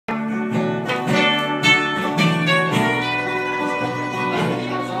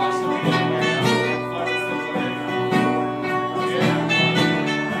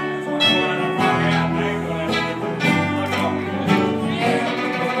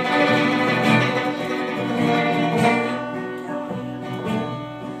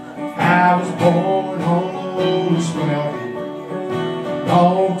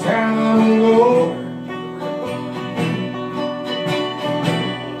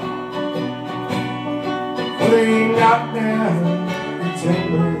chop down the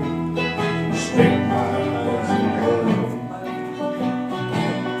timber, stick mines and gold.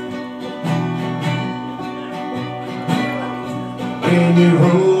 When you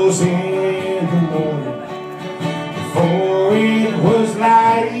rose in the morning, before it was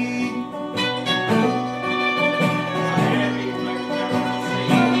light,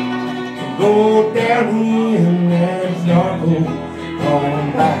 go down in that dark hole, come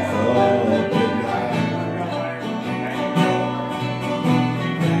back up at night.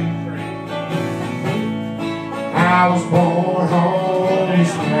 I was born on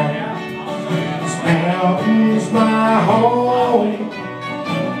this mountain. This mountain's my home.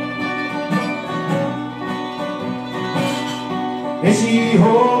 And she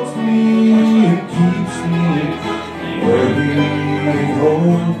holds me and keeps me where we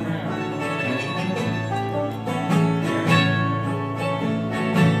home.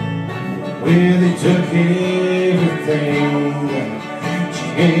 Well, they took everything she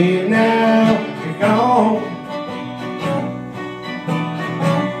gave, now they're gone.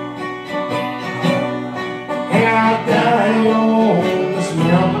 And I die on this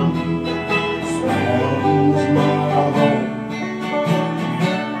mountain. This mountain's my home.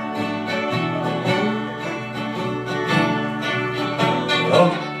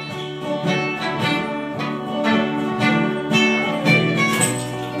 Oh.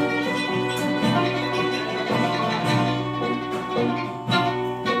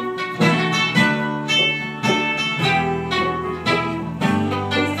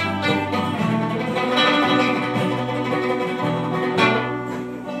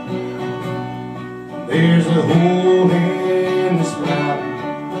 There's a hole in this mountain,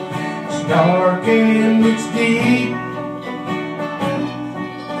 it's dark and it's deep.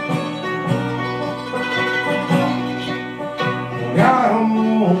 God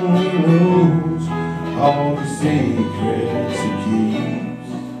only knows all the secrets He keeps.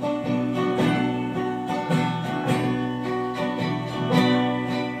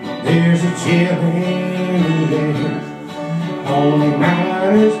 There's a chill in the air, only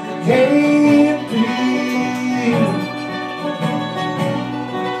miners can't feel.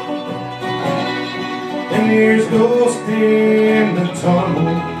 And there's ghosts in the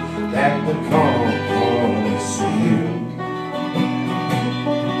tunnel that the calm seal.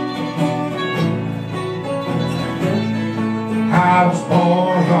 I was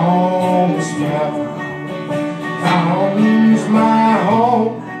born on this mountain, mountain's my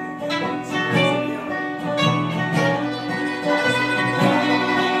home.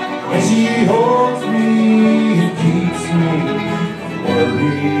 And she holds me and keeps me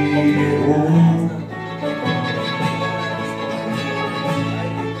worried at home.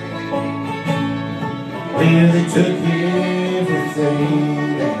 Well, they took everything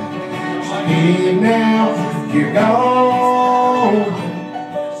that she gave, now you're gone.